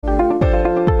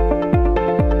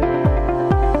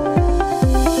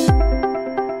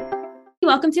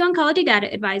welcome to Oncology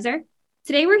Data Advisor.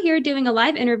 Today we're here doing a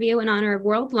live interview in honor of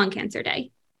World Lung Cancer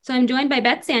Day. So I'm joined by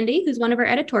Beth Sandy, who's one of our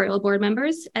editorial board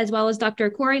members, as well as Dr.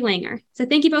 Corey Langer. So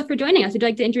thank you both for joining us. Would you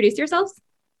like to introduce yourselves?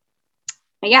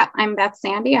 Yeah, I'm Beth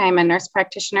Sandy. I'm a nurse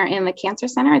practitioner in the Cancer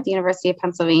Center at the University of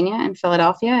Pennsylvania in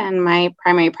Philadelphia, and my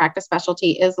primary practice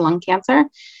specialty is lung cancer.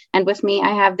 And with me,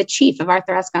 I have the chief of our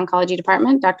thoracic oncology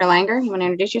department, Dr. Langer. You want to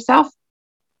introduce yourself?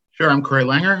 Sure, I'm Corey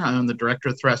Langer. I'm the Director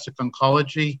of Thoracic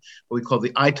Oncology, what we call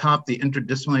the ITOP, the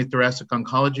Interdisciplinary Thoracic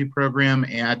Oncology Program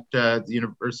at the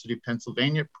University of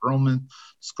Pennsylvania, Perelman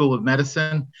School of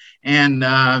Medicine, and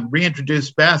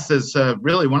reintroduce Beth as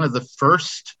really one of the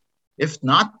first, if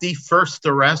not the first,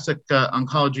 thoracic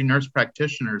oncology nurse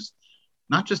practitioners,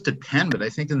 not just at Penn, but I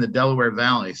think in the Delaware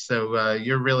Valley. So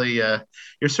you're really,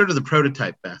 you're sort of the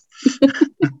prototype, Beth.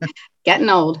 Getting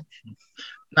old.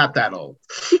 Not that old.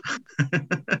 So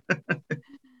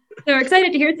we're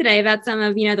excited to hear today about some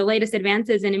of, the latest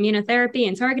advances in immunotherapy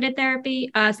and targeted therapy.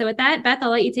 So with that, Beth, I'll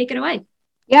let you take it away.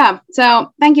 Yeah.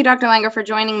 So thank you, Dr. Langer, for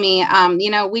joining me.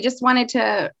 We just wanted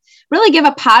to really give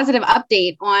a positive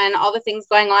update on all the things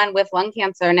going on with lung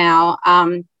cancer now.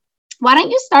 Why don't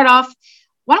we start off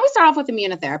with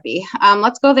immunotherapy?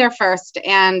 Let's go there first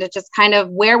and just kind of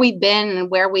where we've been and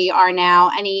where we are now.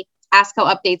 Any ASCO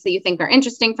updates that you think are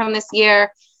interesting from this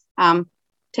year?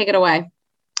 Take it away.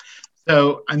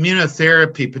 So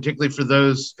immunotherapy, particularly for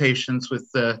those patients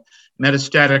with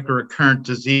metastatic or recurrent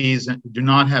disease and do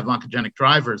not have oncogenic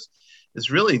drivers, has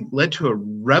really led to a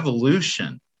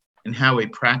revolution in how we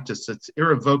practice. It's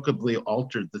irrevocably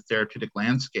altered the therapeutic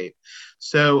landscape.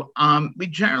 So we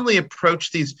generally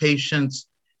approach these patients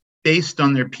based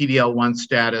on their PD-L1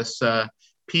 status.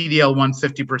 PD-L1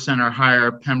 50% or higher,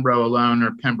 Pembro alone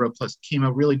or Pembro plus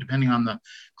chemo, really depending on the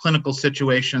clinical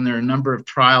situation. There are a number of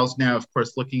trials now, of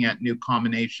course, looking at new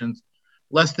combinations.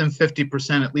 Less than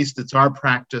 50%, at least it's our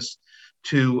practice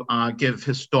to give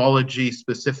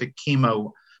histology-specific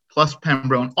chemo plus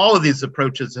Pembro. And all of these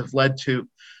approaches have led to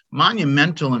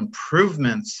monumental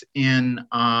improvements in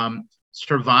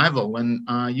survival. When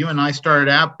you and I started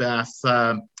out, Beth,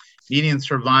 median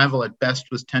survival at best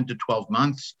was 10 to 12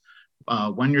 months.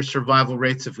 1-year survival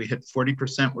rates, if we hit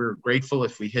 40%, we were grateful.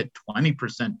 If we hit 20%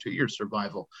 2-year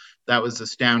survival, that was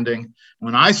astounding.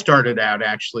 When I started out,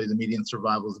 actually, the median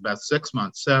survival was about 6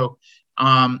 months. So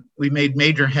we made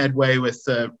major headway with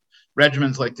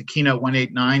regimens like the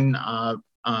KEYNOTE-189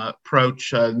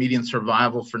 approach, median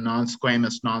survival for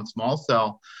non-squamous, non-small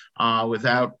cell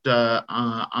without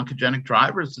oncogenic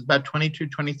drivers is about 22,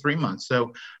 23 months.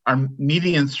 So our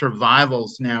median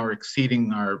survivals now are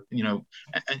exceeding our,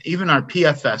 even our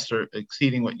PFS are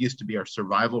exceeding what used to be our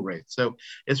survival rate. So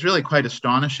it's really quite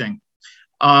astonishing.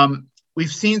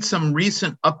 We've seen some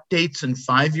recent updates in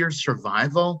 5-year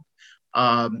survival.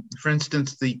 For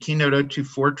instance, the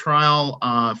KEYNOTE-024 trial,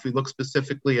 if we look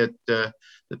specifically at the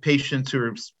patients who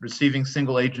are receiving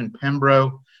single agent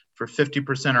Pembro for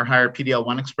 50% or higher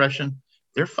PD-L1 expression,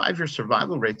 their 5-year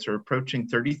survival rates are approaching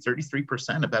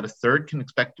 33%. About a third can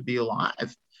expect to be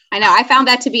alive. I know. I found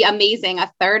that to be amazing.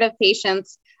 A third of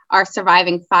patients are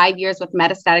surviving 5 years with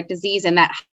metastatic disease in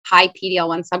that high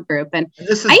PD-L1 subgroup. And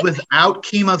this is without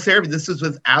chemotherapy. This is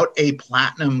without a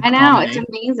platinum. I know, it's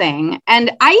amazing.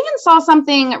 And I even saw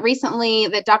something recently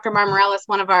that Dr. Marmorelis,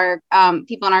 one of our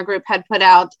people in our group, had put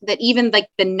out that even like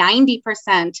the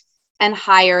 90% and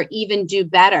higher even do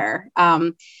better.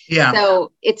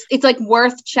 So it's like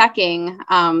worth checking,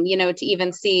 to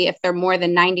even see if they're more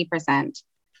than 90%.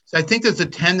 So I think there's a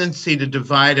tendency to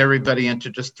divide everybody into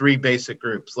just 3 basic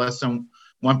groups, less than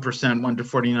 1%, 1 to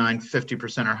 49,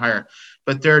 50% or higher.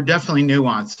 But there are definitely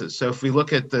nuances. So if we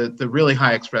look at the really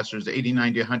high expressors, 80,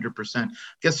 90, 100%, I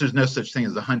guess there's no such thing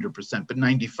as 100%, but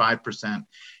 95%,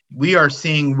 we are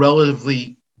seeing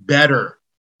relatively better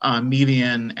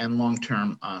median and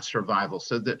long-term survival.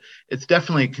 So that it's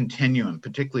definitely a continuum,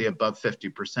 particularly above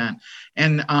 50%.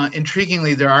 And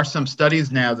intriguingly, there are some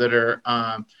studies now that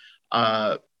are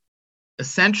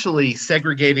essentially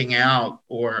segregating out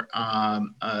or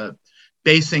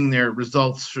basing their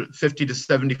results 50 to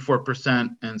 74%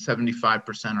 and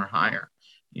 75% or higher.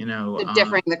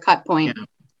 Differing the cut point. Yeah.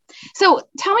 So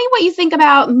tell me what you think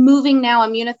about moving now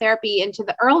immunotherapy into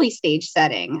the early stage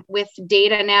setting with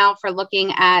data now for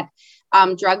looking at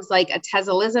drugs like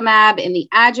atezolizumab in the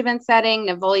adjuvant setting,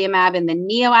 nivolumab in the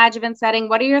neoadjuvant setting.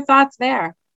 What are your thoughts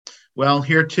there? Well,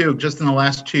 here too, just in the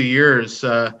last 2 years,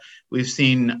 we've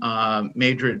seen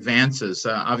major advances.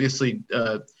 Obviously,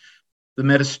 the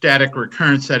metastatic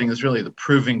recurrent setting is really the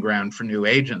proving ground for new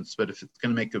agents. But if it's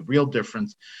going to make a real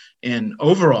difference in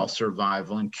overall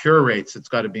survival and cure rates, it's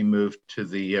got to be moved to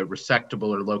the resectable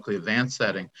or locally advanced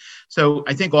setting. So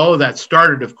I think all of that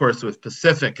started, of course, with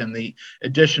Pacific and the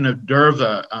addition of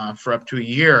Durva for up to a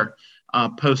year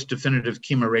post-definitive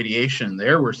chemoradiation.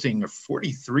 There we're seeing a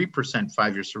 43%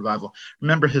 5-year survival.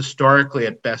 Remember, historically,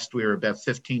 at best, we were about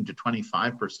 15 to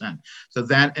 25%. So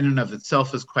that in and of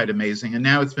itself is quite amazing. And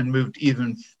now it's been moved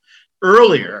even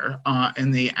earlier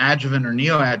in the adjuvant or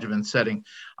neoadjuvant setting.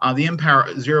 The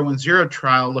IMpower 010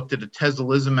 trial looked at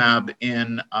atezolizumab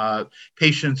in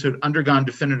patients who had undergone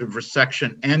definitive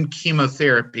resection and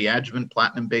chemotherapy, adjuvant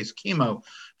platinum-based chemo,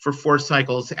 for 4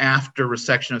 cycles after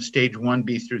resection of stage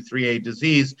 1B through 3A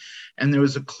disease. And there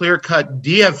was a clear-cut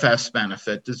DFS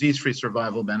benefit, disease-free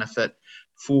survival benefit,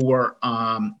 for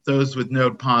those with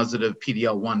node-positive,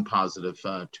 PD-L1 positive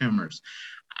tumors.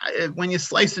 When you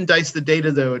slice and dice the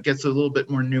data, though, it gets a little bit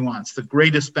more nuanced. The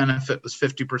greatest benefit was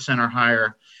 50% or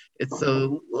higher. It's a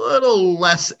little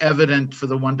less evident for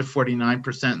the 1 to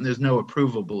 49%, and there's no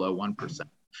approval below 1%.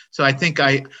 So I think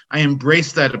I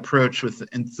embrace that approach with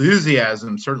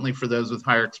enthusiasm, certainly for those with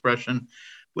higher expression,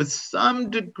 with some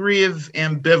degree of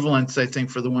ambivalence, I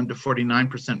think, for the 1 to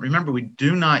 49%. Remember, we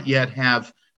do not yet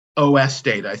have OS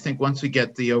data. I think once we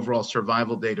get the overall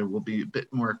survival data, we'll be a bit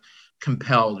more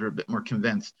compelled or a bit more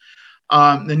convinced.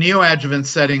 The neoadjuvant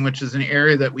setting, which is an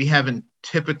area that we haven't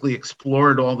typically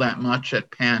explored all that much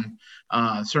at Penn,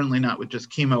 certainly not with just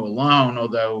chemo alone,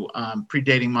 although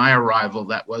predating my arrival,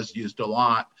 that was used a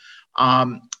lot.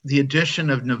 The addition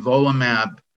of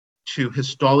nivolumab to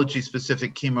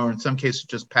histology-specific chemo, or in some cases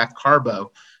just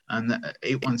PAC-carbo, and the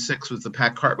 816 with the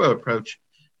PAC-carbo approach,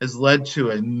 has led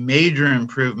to a major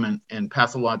improvement in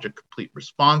pathologic complete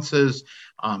responses,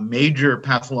 major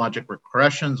pathologic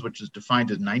regressions, which is defined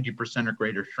as 90% or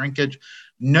greater shrinkage.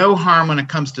 No harm when it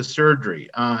comes to surgery.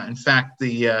 In fact,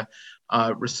 the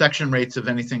resection rates, if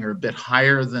anything, are a bit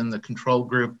higher than the control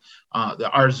group, the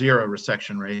R0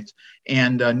 resection rates.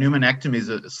 And pneumonectomy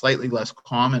is slightly less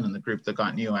common in the group that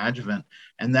got neoadjuvant.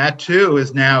 And that, too,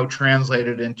 is now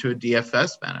translated into a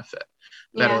DFS benefit,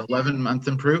 about 11-month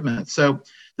improvement. So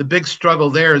the big struggle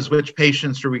there is which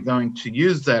patients are we going to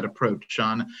use that approach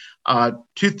on?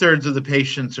 2/3 of the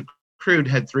patients accrued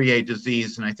had 3A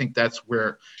disease, and I think that's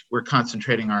where we're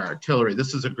concentrating our artillery.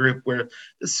 This is a group where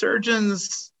the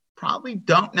surgeons probably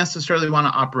don't necessarily want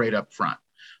to operate up front.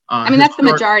 That's the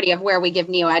majority of where we give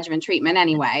neoadjuvant treatment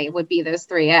anyway, would be those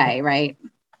 3A, right?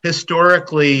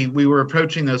 Historically, we were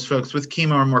approaching those folks with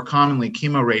chemo, or more commonly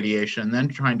chemoradiation, and then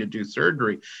trying to do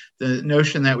surgery. The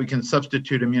notion that we can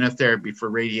substitute immunotherapy for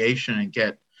radiation and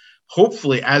get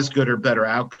hopefully as good or better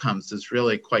outcomes is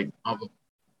really quite novel.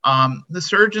 The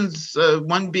surgeons,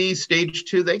 1B, stage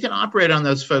 2, they can operate on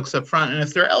those folks up front. And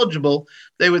if they're eligible,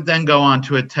 they would then go on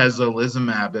to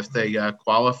atezolizumab if they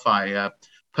qualify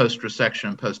post-resection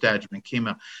and post-adjuvant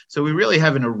chemo. So we really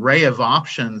have an array of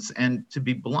options. And to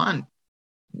be blunt,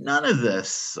 none of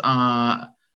this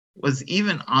was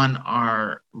even on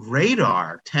our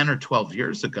radar 10 or 12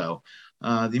 years ago.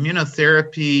 The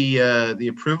immunotherapy, the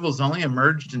approvals only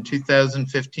emerged in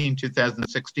 2015,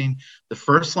 2016. The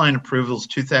first line approvals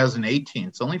 2018.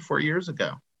 It's only 4 years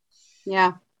ago.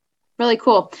 Yeah, really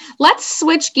cool. Let's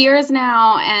switch gears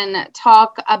now and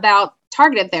talk about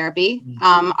targeted therapy,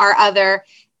 our other,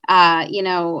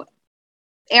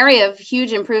 area of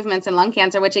huge improvements in lung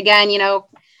cancer, which again,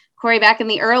 Corey, back in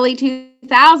the early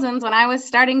 2000s when I was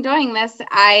starting doing this,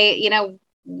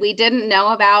 we didn't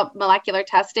know about molecular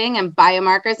testing and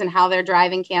biomarkers and how they're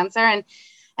driving cancer.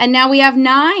 And now we have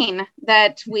 9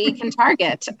 that we can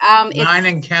target. 9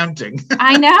 and counting.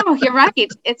 I know, you're right.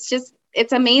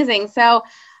 It's amazing. So,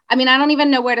 I don't even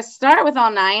know where to start with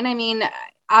all 9.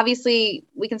 Obviously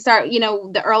we can start,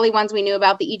 the early ones we knew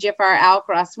about, the EGFR, ALK,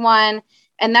 ROS1,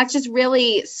 and that's just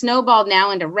really snowballed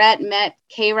now into RET, MET,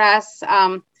 KRAS.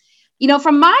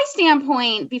 From my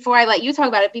standpoint, before I let you talk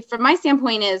about it, from my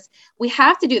standpoint is we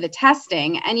have to do the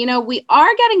testing, and, we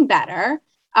are getting better.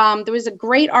 There was a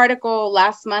great article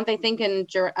last month, I think, in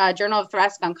Journal of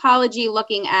Thoracic Oncology,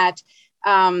 looking at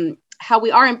how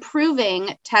we are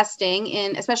improving testing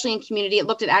especially in community. It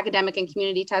looked at academic and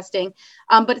community testing,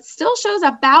 but it still shows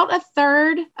about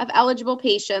 1/3 of eligible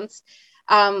patients,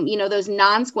 those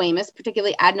non-squamous,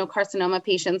 particularly adenocarcinoma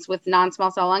patients with non-small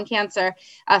cell lung cancer,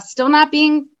 still not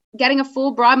getting a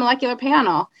full broad molecular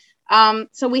panel.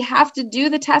 So we have to do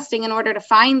the testing in order to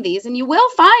find these, and you will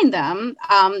find them,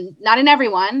 not in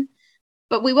everyone,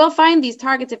 but we will find these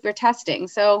targets if you're testing.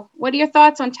 So what are your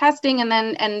thoughts on testing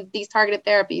and these targeted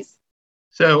therapies?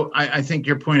 So I think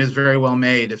your point is very well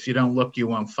made. If you don't look, you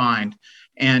won't find.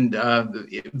 And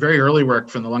very early work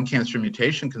from the Lung Cancer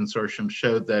Mutation Consortium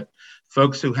showed that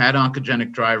folks who had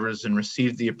oncogenic drivers and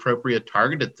received the appropriate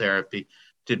targeted therapy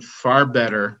did far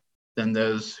better than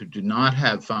those who did not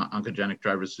have oncogenic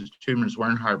drivers, whose tumors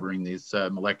weren't harboring these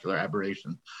molecular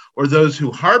aberrations, or those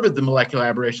who harbored the molecular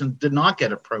aberrations did not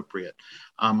get appropriate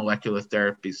molecular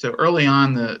therapy. So early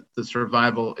on, the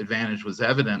survival advantage was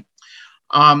evident.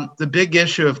 The big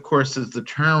issue, of course, is the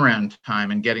turnaround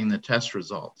time and getting the test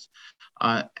results.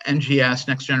 NGS,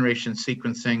 next generation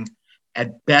sequencing,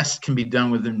 at best can be done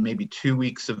within maybe 2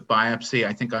 weeks of biopsy.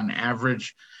 I think on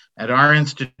average at our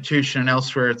institution and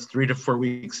elsewhere, it's 3 to 4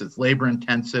 weeks. It's labor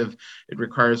intensive. It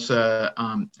requires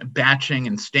batching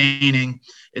and staining.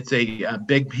 It's a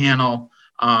big panel.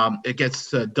 It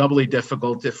gets doubly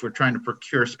difficult if we're trying to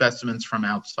procure specimens from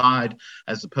outside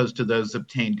as opposed to those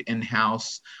obtained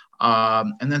in-house.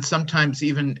 And then sometimes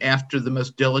even after the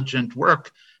most diligent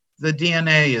work, the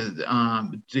DNA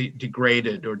is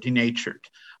degraded or denatured.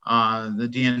 The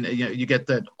DNA, you get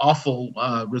that awful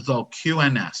result,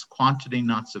 QNS, quantity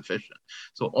not sufficient.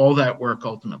 So all that work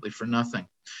ultimately for nothing.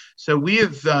 So we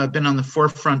have been on the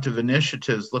forefront of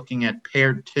initiatives looking at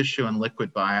paired tissue and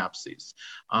liquid biopsies.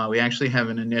 We actually have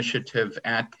an initiative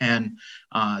at Penn.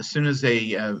 As soon as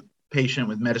a patient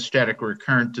with metastatic or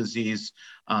recurrent disease,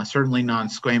 certainly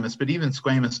non-squamous, but even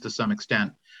squamous to some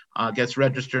extent, gets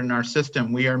registered in our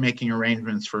system, we are making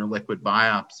arrangements for a liquid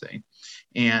biopsy.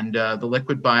 And the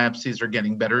liquid biopsies are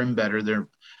getting better and better. They're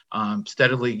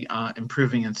steadily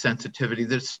improving in sensitivity.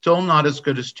 They're still not as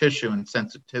good as tissue in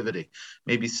sensitivity,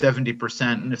 maybe 70%.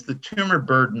 And if the tumor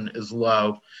burden is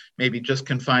low, maybe just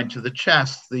confined to the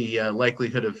chest, the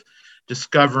likelihood of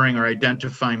discovering or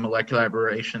identifying molecular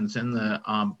aberrations in the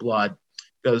blood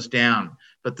goes down.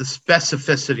 But the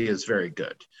specificity is very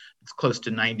good. It's close to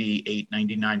 98,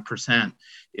 99%.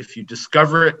 If you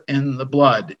discover it in the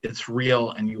blood, it's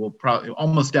real, and you will probably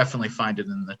almost definitely find it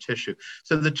in the tissue.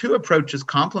 So the two approaches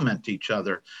complement each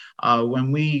other.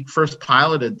 When we first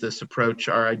piloted this approach,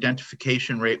 our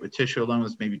identification rate with tissue alone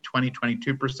was maybe 20,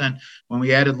 22%. When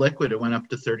we added liquid, it went up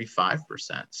to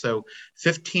 35%. So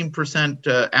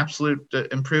 15% absolute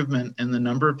improvement in the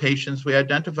number of patients we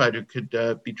identified who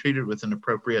could be treated with an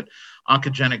appropriate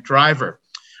oncogenic driver.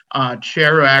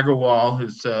 Charu Agrawal,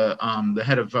 who's the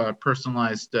head of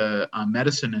personalized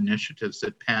medicine initiatives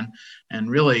at Penn, and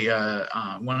really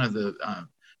one of the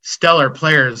stellar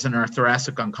players in our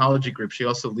thoracic oncology group. She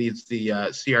also leads the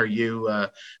CRU,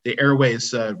 the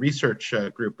Airways research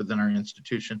group within our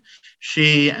institution.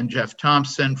 She and Jeff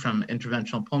Thompson from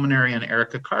Interventional Pulmonary, and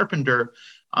Erica Carpenter,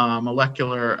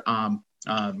 molecular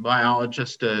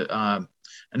biologist,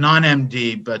 a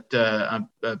non-MD, but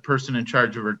a person in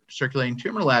charge of our circulating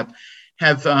tumor lab,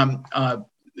 have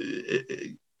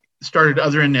started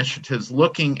other initiatives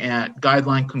looking at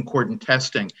guideline concordant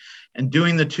testing. And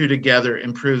doing the two together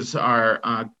improves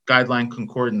our guideline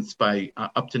concordance by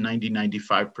up to 90,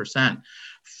 95%.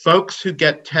 Folks who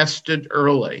get tested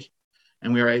early,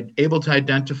 and we are able to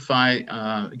identify,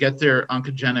 get their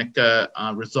oncogenic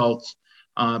results,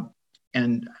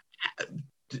 and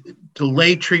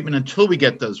delay treatment until we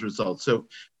get those results. So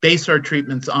base our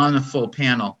treatments on a full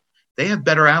panel. They have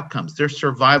better outcomes. Their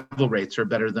survival rates are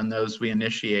better than those we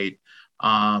initiate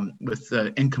with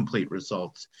incomplete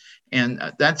results.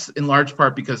 And that's in large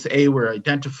part because A, we're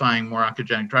identifying more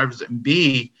oncogenic drivers, and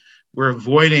B, we're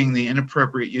avoiding the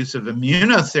inappropriate use of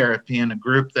immunotherapy in a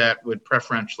group that would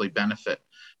preferentially benefit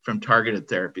from targeted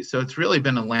therapy. So it's really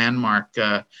been a landmark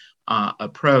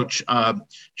approach.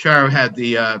 Charu had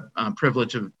the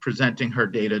privilege of presenting her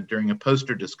data during a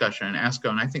poster discussion in ASCO,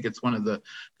 and I think it's one of the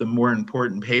more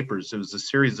important papers. It was a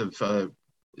series of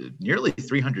nearly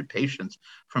 300 patients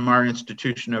from our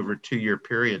institution over a 2-year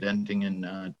period ending in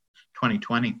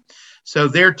 2020. So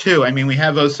there too, I mean, we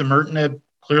have osimertinib,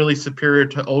 clearly superior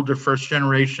to older first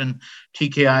generation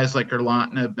TKIs like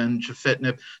erlotinib and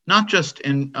gefitinib, not just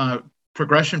in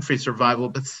progression-free survival,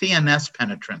 but CNS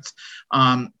penetrance.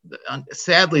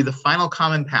 Sadly, the final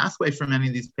common pathway for many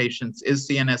of these patients is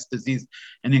CNS disease,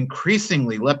 and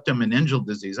increasingly leptomeningeal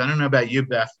disease. I don't know about you,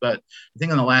 Beth, but I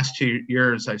think in the last 2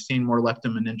 years, I've seen more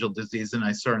leptomeningeal disease than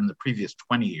I saw in the previous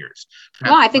 20 years.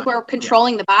 Well, I think we're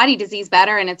controlling the body disease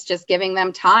better, and it's just giving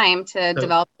them time to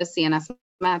develop the CNS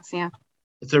mets. Yeah.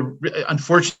 It's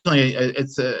unfortunately,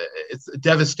 it's a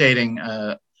devastating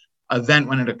event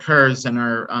when it occurs, and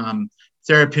our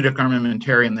therapeutic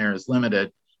armamentarium there is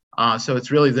limited. So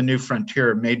it's really the new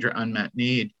frontier of major unmet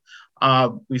need.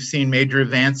 We've seen major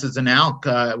advances in ALK.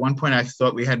 At one point, I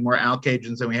thought we had more ALK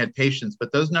agents than we had patients,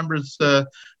 but those numbers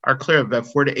are clear. About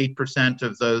 4 to 8%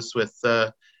 of those with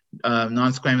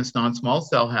non-squamous, non-small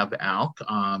cell have ALK.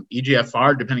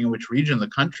 EGFR, depending on which region of the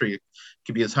country,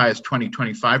 could be as high as 20,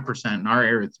 25%. In our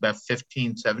area, it's about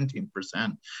 15,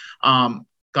 17%.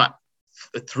 Got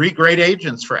 3 great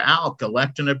agents for ALK: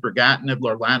 alectinib, brigatinib,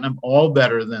 lorlatinib, all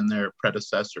better than their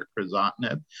predecessor,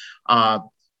 crizotinib.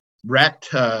 RET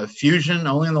fusion,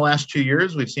 only in the last 2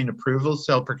 years, we've seen approvals,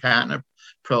 selpercatinib,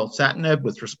 pralsetinib,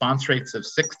 with response rates of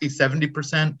 60,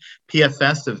 70%,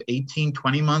 PFS of 18,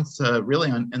 20 months, really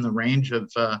in the range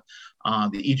of the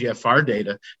EGFR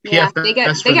data. Yeah, PFS they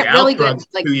get for the really ALK good, drugs,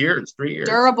 like 2 years, 3 years.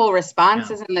 durable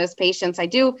responses in those patients. I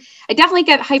definitely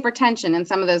get hypertension in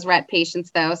some of those RET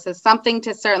patients, though, so something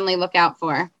to certainly look out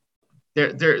for.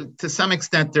 There, to some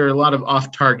extent, there are a lot of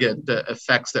off-target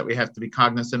effects that we have to be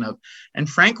cognizant of. And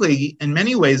frankly, in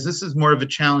many ways, this is more of a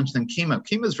challenge than chemo.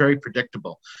 Chemo is very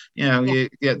predictable. You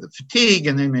get the fatigue,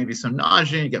 and then maybe some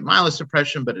nausea, you get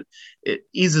myelosuppression, but it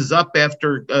eases up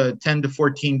after 10 to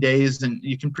 14 days, and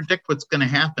you can predict what's going to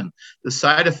happen. The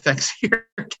side effects here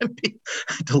can be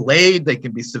delayed, they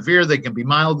can be severe, they can be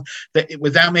mild.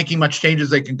 Without making much changes,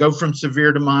 they can go from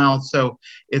severe to mild. So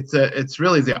it's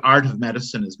really the art of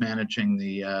medicine is managing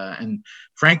and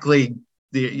frankly,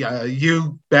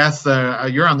 you, Beth,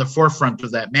 you're on the forefront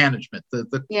of that management.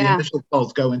 The initial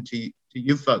calls go into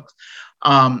you folks.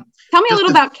 Tell me a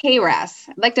little about KRAS.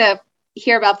 I'd like to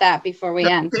hear about that before we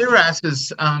end. KRAS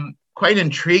is quite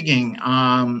intriguing.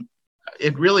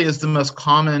 It really is the most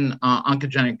common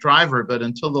oncogenic driver, but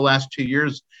until the last 2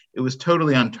 years, it was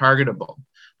totally untargetable.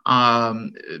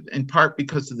 In part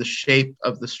because of the shape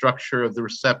of the structure of the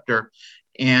receptor,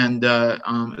 and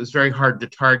it was very hard to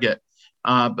target.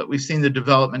 But we've seen the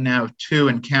development now of 2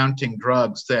 and counting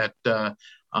drugs that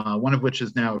one of which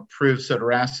is now approved,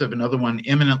 sotorasib, another one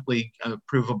imminently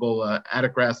approvable,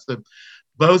 adagrasib.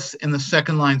 Both in the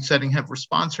second-line setting have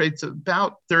response rates of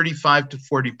about 35 to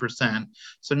 40%.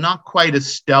 So not quite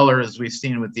as stellar as we've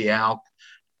seen with the ALK,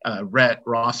 RET,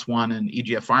 ROS1, and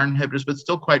EGFR inhibitors, but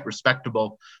still quite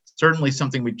respectable. Certainly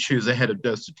something we'd choose ahead of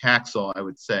docetaxel, I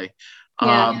would say.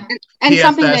 And PFS,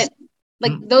 something that,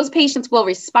 like, those patients will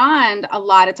respond a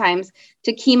lot of times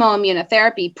to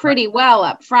chemoimmunotherapy pretty well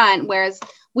up front, whereas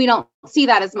we don't see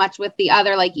that as much with the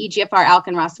other, like EGFR, ALK,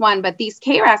 and ROS1. But these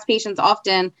KRAS patients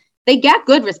often, they get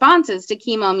good responses to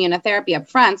chemoimmunotherapy up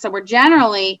front. So we're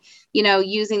generally,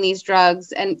 using these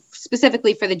drugs, and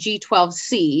specifically for the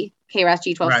G12C, KRAS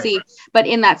G12C, but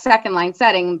in that second line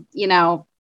setting,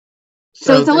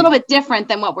 So it's a little bit different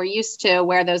than what we're used to,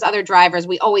 where those other drivers,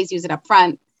 we always use it up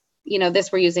front.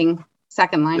 This we're using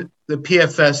second line. The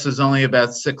PFS is only about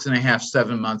 6.5,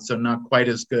 7 months, so not quite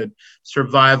as good.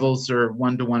 Survivals are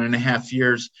 1 to 1.5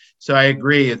 years. So I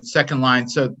agree, it's second line.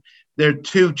 So there are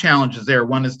 2 challenges there.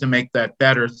 One is to make that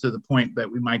better to the point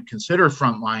that we might consider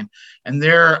frontline. And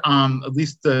there, at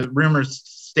least the rumors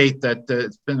state that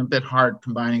it's been a bit hard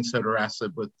combining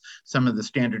sotorasib with some of the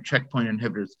standard checkpoint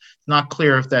inhibitors. It's not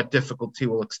clear if that difficulty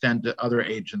will extend to other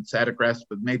agents.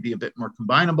 Adagrasib may be a bit more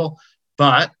combinable,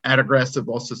 but adagrasib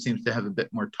also seems to have a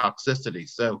bit more toxicity.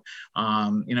 So,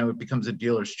 it becomes a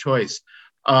dealer's choice.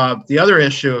 The other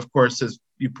issue, of course, as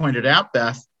you pointed out,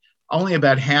 Beth, only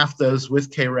about half those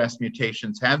with KRAS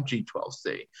mutations have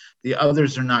G12C. The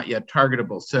others are not yet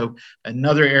targetable. So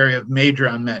another area of major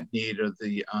unmet need are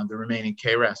the remaining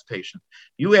KRAS patients.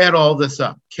 You add all this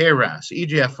up: KRAS,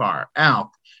 EGFR,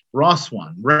 ALK,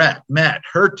 ROS1, RET, MET,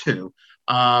 HER2,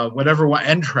 whatever one,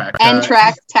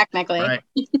 NTRK, technically.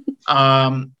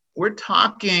 Right. We're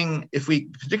talking,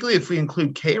 particularly if we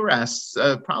include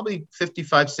KRAS, probably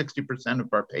 55, 60% of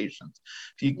our patients.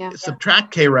 If you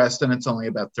subtract KRAS, then it's only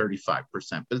about 35%,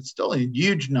 but it's still a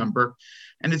huge number.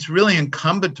 And it's really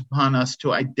incumbent upon us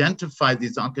to identify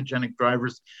these oncogenic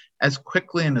drivers as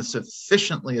quickly and as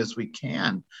efficiently as we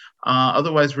can.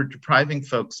 Otherwise, we're depriving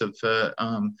folks of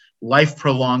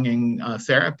life-prolonging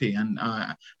therapy, and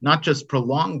not just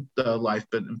prolonged life,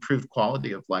 but improved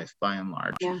quality of life by and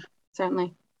large. Yeah,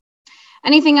 certainly.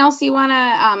 Anything else you want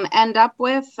to end up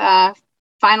with?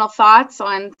 Final thoughts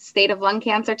on state of lung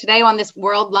cancer today, on this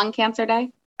World Lung Cancer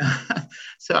Day?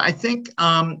 So I think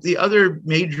the other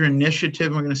major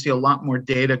initiative, we're going to see a lot more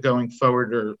data going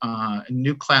forward, are a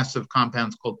new class of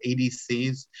compounds called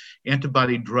ADCs,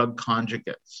 antibody drug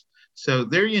conjugates. So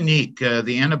they're unique.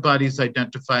 The antibodies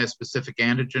identify a specific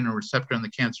antigen or receptor in the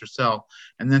cancer cell,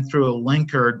 and then through a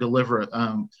linker deliver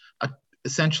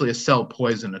essentially a cell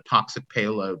poison, a toxic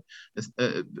payload,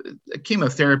 a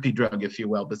chemotherapy drug, if you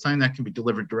will, but something that can be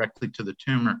delivered directly to the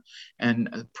tumor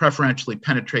and preferentially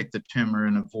penetrate the tumor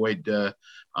and avoid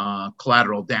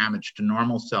collateral damage to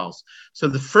normal cells. So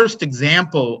the first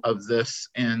example of this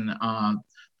in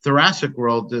thoracic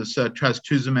world is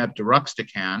trastuzumab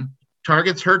deruxtecan,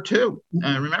 targets HER2.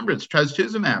 Remember, it's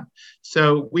trastuzumab.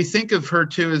 So we think of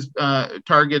HER2 as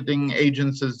targeting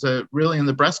agents as really in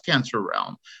the breast cancer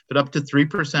realm, but up to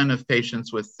 3% of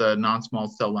patients with non-small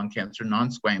cell lung cancer,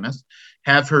 non-squamous,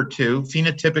 have HER2.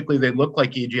 Phenotypically, they look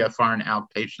like EGFR in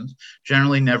ALK patients,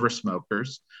 generally never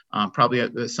smokers, probably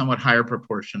a somewhat higher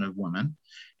proportion of women.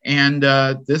 And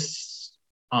this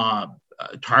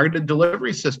targeted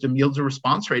delivery system yields a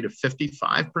response rate of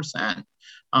 55%.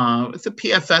 It's a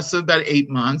PFS of about 8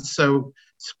 months. So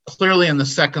it's clearly in the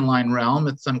second line realm.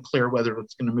 It's unclear whether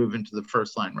it's going to move into the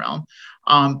first line realm.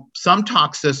 Some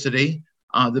toxicity.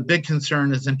 The big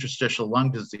concern is interstitial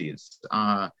lung disease.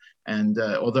 And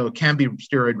although it can be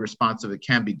steroid responsive, it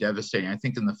can be devastating. I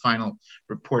think in the final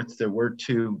reports, there were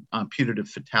 2 putative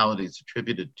fatalities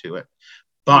attributed to it.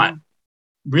 But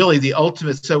really the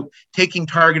ultimate, so taking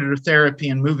targeted therapy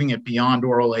and moving it beyond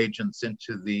oral agents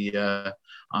into the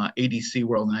ADC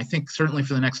world. And I think certainly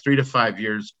for the next 3 to 5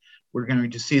 years, we're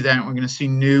going to see that. And we're going to see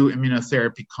new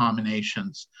immunotherapy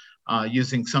combinations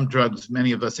using some drugs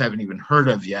many of us haven't even heard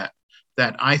of yet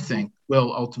that I think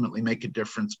will ultimately make a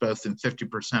difference both in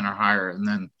 50% or higher, and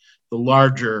then the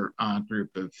larger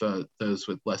group of those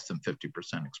with less than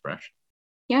 50% expression.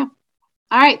 Yeah.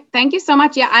 All right. Thank you so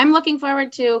much. Yeah, I'm looking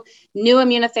forward to new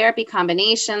immunotherapy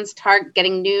combinations,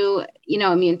 getting new,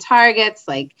 immune targets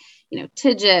like,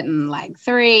 TIGIT and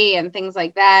LAG-3 and things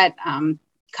like that,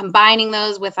 combining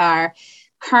those with our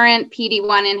current PD-1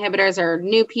 inhibitors or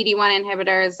new PD-1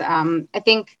 inhibitors. I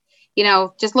think,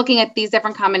 just looking at these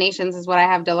different combinations is what I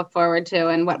have to look forward to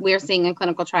and what we're seeing in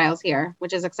clinical trials here,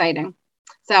 which is exciting.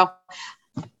 So, all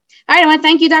right. I want to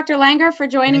thank you, Dr. Langer, for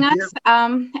joining us.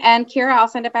 And Kira, I'll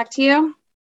send it back to you.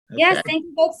 Okay. Yes, thank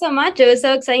you both so much. It was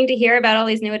so exciting to hear about all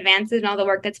these new advances and all the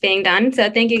work that's being done. So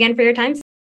thank you again for your time.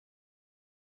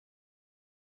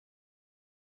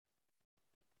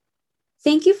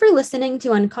 Thank you for listening to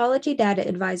Oncology Data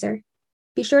Advisor.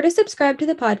 Be sure to subscribe to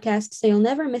the podcast so you'll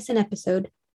never miss an episode.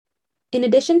 In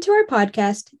addition to our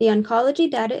podcast, the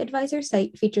Oncology Data Advisor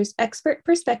site features expert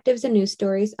perspectives and news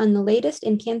stories on the latest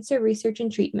in cancer research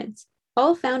and treatments,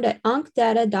 all found at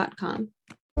oncdata.com.